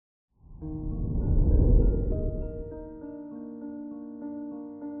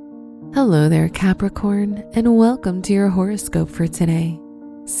Hello there, Capricorn, and welcome to your horoscope for today,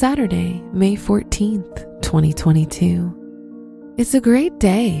 Saturday, May 14th, 2022. It's a great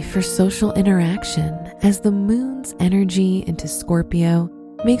day for social interaction as the moon's energy into Scorpio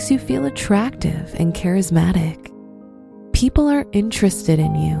makes you feel attractive and charismatic. People are interested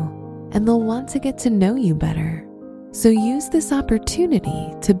in you, and they'll want to get to know you better. So use this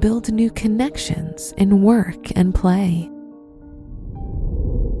opportunity to build new connections in work and play.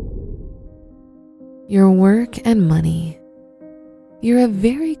 Your work and money. You're a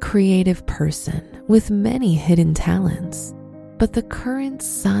very creative person with many hidden talents, but the current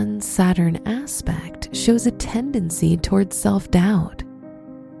Sun-Saturn aspect shows a tendency towards self-doubt.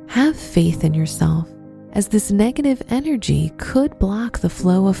 Have faith in yourself, as this negative energy could block the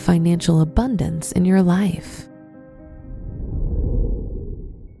flow of financial abundance in your life.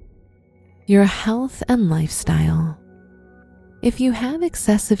 Your health and lifestyle. If you have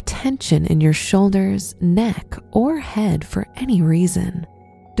excessive tension in your shoulders, neck, or head for any reason,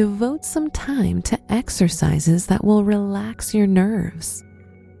 devote some time to exercises that will relax your nerves.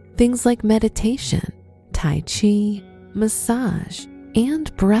 Things like meditation, Tai Chi, massage,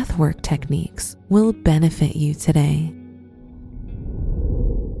 and breathwork techniques will benefit you today.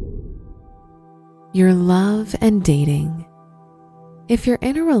 Your love and dating. If you're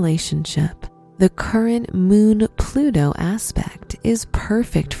in a relationship, the current Moon-Pluto aspect is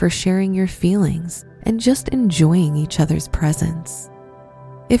perfect for sharing your feelings and just enjoying each other's presence.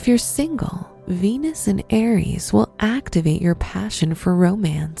 If you're single, Venus and Aries will activate your passion for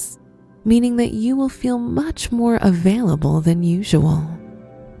romance, meaning that you will feel much more available than usual.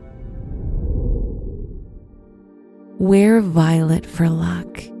 Wear violet for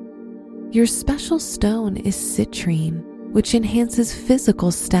luck. Your special stone is citrine, which enhances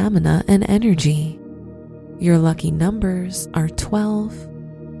physical stamina and energy. Your lucky numbers are 12,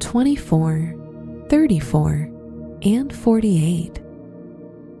 24, 34, and 48.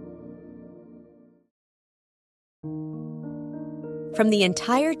 From the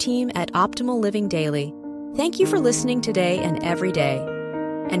entire team at Optimal Living Daily, thank you for listening today and every day.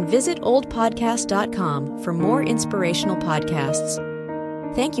 And visit oldpodcast.com for more inspirational podcasts.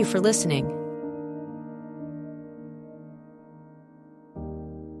 Thank you for listening.